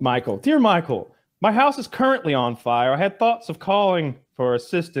 Griswold. Michael. Dear Michael, my house is currently on fire. I had thoughts of calling for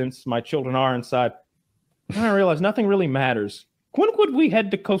assistance. My children are inside. And I realized nothing really matters. When would we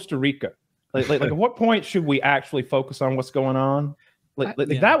head to Costa Rica? Like at what point should we actually focus on what's going on?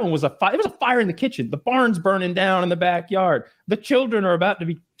 That one was a fire. It was a fire in the kitchen. The barn's burning down in the backyard. The children are about to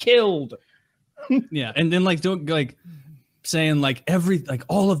be killed. Yeah, and then saying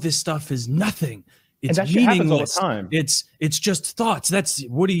all of this stuff is nothing. It's and that shit happens all the meaningless. time. It's just thoughts. That's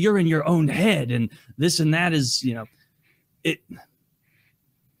Woody. You're in your own head, and this and that is it.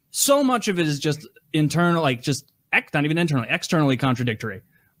 So much of it is just internal, not even internally, externally contradictory.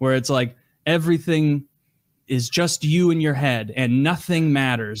 Where it's like everything is just you in your head and nothing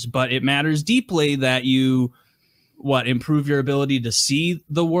matters, but it matters deeply that you improve your ability to see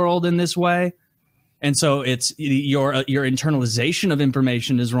the world in this way. And so it's your internalization of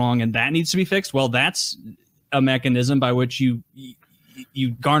information is wrong and that needs to be fixed. Well, that's a mechanism by which you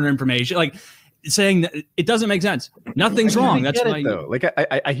garner information. Like saying that it doesn't make sense. Nothing's wrong. That's why though. Like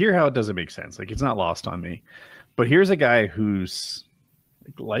I hear how it doesn't make sense. Like it's not lost on me. But here's a guy whose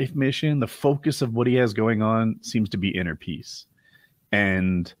life mission, the focus of what he has going on seems to be inner peace.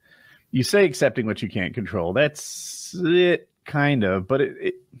 And you say accepting what you can't control. That's it, kind of. But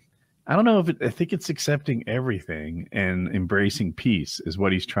I don't know I think it's accepting everything and embracing peace is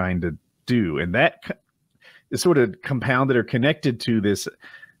what he's trying to do. And that is sort of compounded or connected to this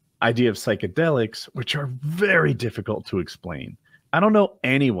idea of psychedelics, which are very difficult to explain. I don't know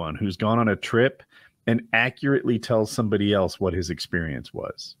anyone who's gone on a trip and accurately tells somebody else what his experience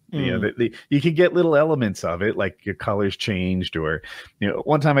was. You can get little elements of it, like your colors changed, or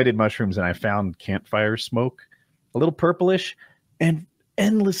one time I did mushrooms and I found campfire smoke, a little purplish and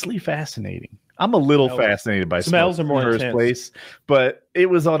endlessly fascinating. I'm a little fascinated by smells smoke are more in the first intense. Place, but it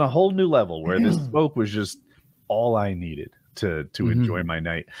was on a whole new level where this smoke was just all I needed to enjoy my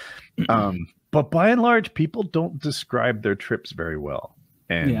night. But by and large, people don't describe their trips very well.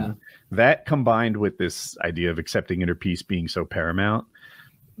 And that combined with this idea of accepting inner peace being so paramount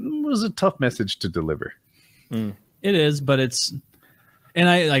was a tough message to deliver. It is, but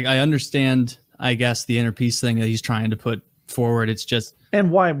I understand, I guess, the inner peace thing that he's trying to put forward. It's just, and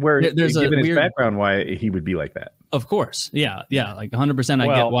why, there's given his weird background, why he would be like that. Of course. Yeah. Like 100%.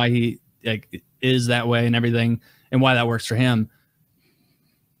 I get why he is that way and everything and why that works for him.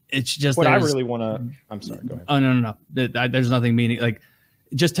 It's just what I really want to, I'm sorry, go ahead. Oh, no. There's nothing meaning. Like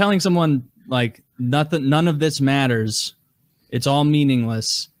just telling someone like none of this matters. It's all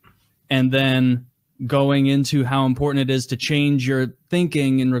meaningless. And then going into how important it is to change your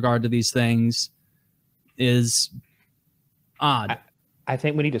thinking in regard to these things is odd. I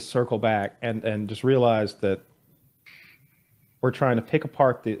think we need to circle back and just realize that we're trying to pick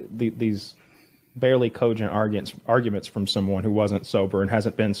apart these barely cogent arguments from someone who wasn't sober and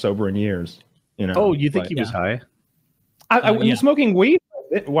hasn't been sober in years. Oh, you think he was high? He was smoking weed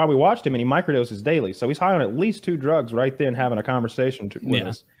while we watched him, and he microdoses daily. So he's high on at least 2 drugs right then, having a conversation with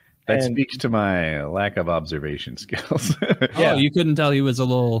us. That speaks to my lack of observation skills. Oh, you couldn't tell he was a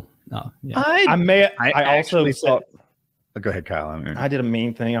little. No, I also thought. Go ahead, Kyle. I did a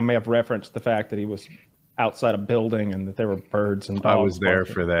mean thing. I may have referenced the fact that he was outside a building and that there were birds and dogs. I was there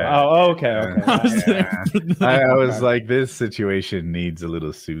for that. Oh, okay. I was like, this situation needs a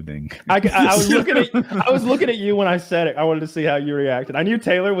little soothing. I was looking at you when I said it. I wanted to see how you reacted. I knew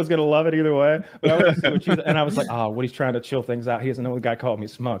Taylor was going to love it either way, but I wanted to see what you. And I was like, oh, Woody's trying to chill things out. He doesn't know the guy called me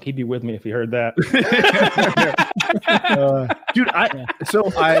smug. He'd be with me if he heard that. Dude, I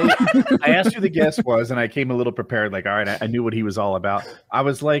asked who the guest was, and I came a little prepared. Like, all right, I knew what he was all about. I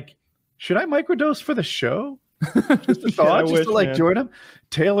was like, should I microdose for the show? Just a thought, just to like join him.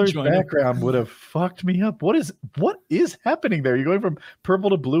 Taylor's background would have fucked me up. What is happening there? You're going from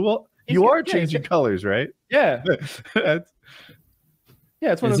purple to blue. You are changing colors, right? Yeah. Yeah,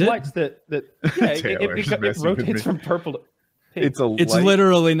 it's one of those lights that it rotates from purple to pink. It's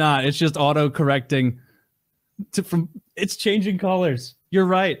literally not. It's just auto correcting it's changing colors. You're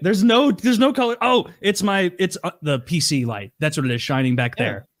right. There's no color. Oh, it's the PC light. That's what it is, shining back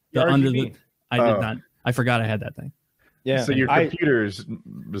there. I did not. I forgot I had that thing. Yeah. So your computer is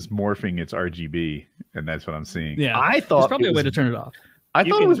morphing its RGB, and that's what I'm seeing. Yeah. I thought there's probably a way to turn it off. I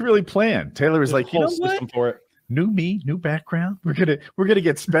thought it was really planned. Taylor was like, you know what? For it. New me, new background. We're gonna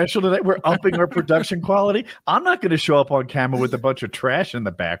get special tonight. We're upping our production quality. I'm not gonna show up on camera with a bunch of trash in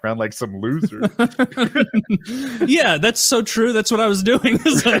the background like some loser. Yeah, that's so true. That's what I was doing.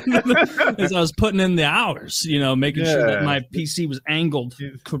 As I was putting in the hours, making sure that my PC was angled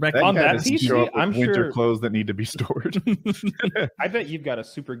correctly. On that PC, I'm winter sure clothes that need to be stored. I bet you've got a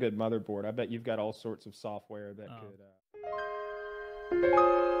super good motherboard. I bet you've got all sorts of software that could.